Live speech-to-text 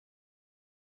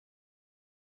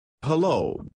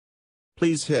Hello.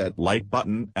 Please hit like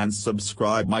button and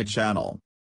subscribe my channel.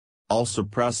 Also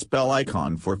press bell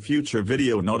icon for future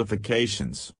video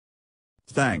notifications.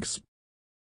 Thanks.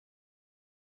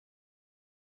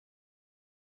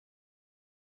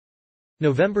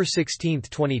 November 16,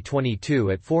 2022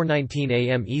 at 4:19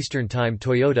 a.m. Eastern Time,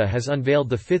 Toyota has unveiled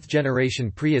the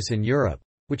fifth-generation Prius in Europe,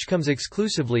 which comes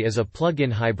exclusively as a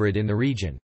plug-in hybrid in the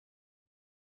region.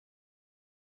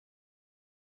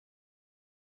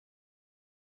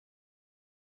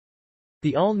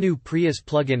 The all-new Prius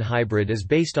plug-in hybrid is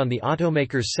based on the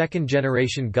automaker's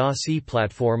second-generation GA-C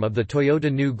platform of the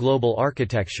Toyota New Global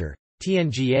Architecture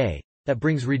 (TNGA), that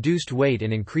brings reduced weight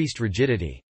and increased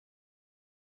rigidity.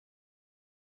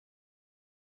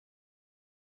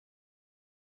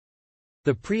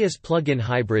 The Prius plug-in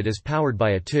hybrid is powered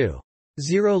by a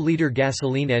 2.0-liter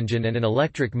gasoline engine and an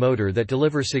electric motor that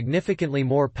deliver significantly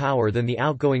more power than the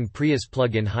outgoing Prius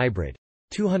plug-in hybrid,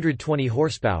 220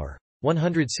 horsepower,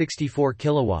 164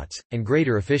 kilowatts, and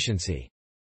greater efficiency.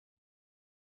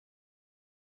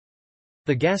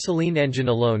 The gasoline engine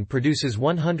alone produces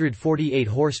 148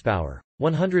 horsepower,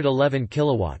 111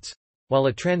 kilowatts, while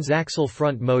a transaxle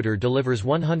front motor delivers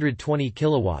 120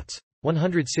 kilowatts,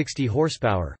 160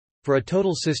 horsepower, for a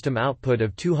total system output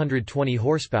of 220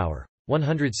 horsepower,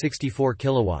 164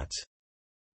 kilowatts.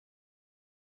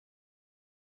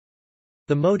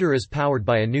 The motor is powered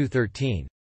by a new 13.6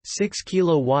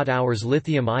 kWh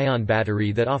lithium-ion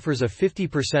battery that offers a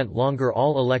 50% longer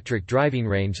all-electric driving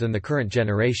range than the current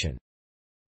generation.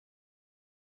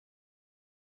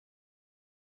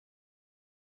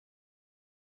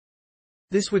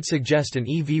 This would suggest an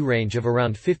EV range of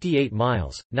around 58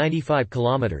 miles, 95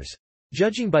 kilometers.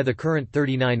 Judging by the current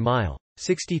 39-mile,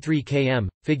 63 km,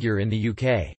 figure in the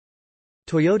UK.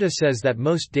 Toyota says that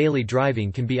most daily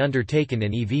driving can be undertaken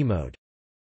in EV mode.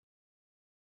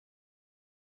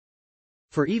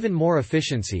 For even more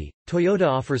efficiency, Toyota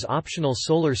offers optional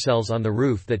solar cells on the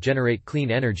roof that generate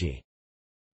clean energy.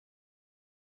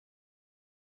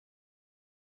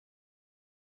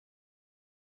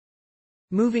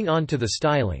 Moving on to the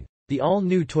styling, the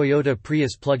all-new Toyota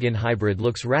Prius plug-in hybrid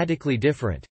looks radically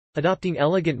different, adopting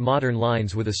elegant modern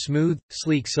lines with a smooth,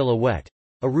 sleek silhouette,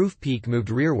 a roof peak moved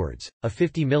rearwards, a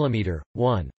 50mm,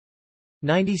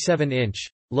 1.97-inch,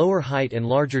 lower height and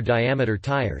larger diameter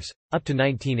tires, up to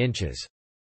 19 inches.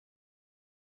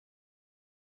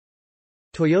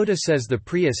 Toyota says the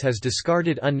Prius has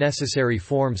discarded unnecessary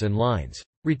forms and lines,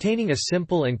 retaining a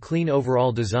simple and clean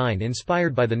overall design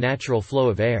inspired by the natural flow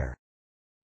of air.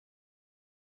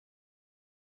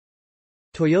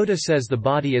 Toyota says the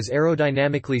body is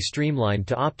aerodynamically streamlined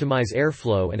to optimize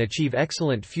airflow and achieve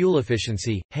excellent fuel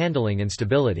efficiency, handling and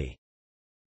stability.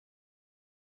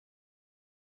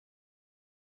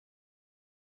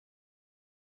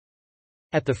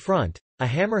 At the front, a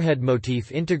hammerhead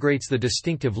motif integrates the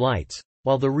distinctive lights,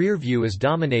 while the rear view is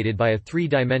dominated by a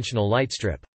three-dimensional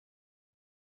lightstrip.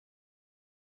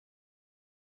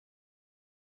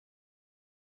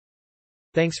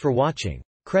 Thanks for watching.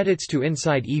 Credits to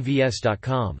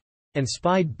InsideEVs.com and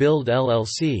Spied Build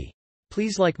LLC.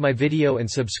 Please like my video and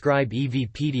subscribe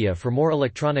EVPedia for more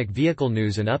electronic vehicle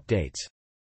news and updates.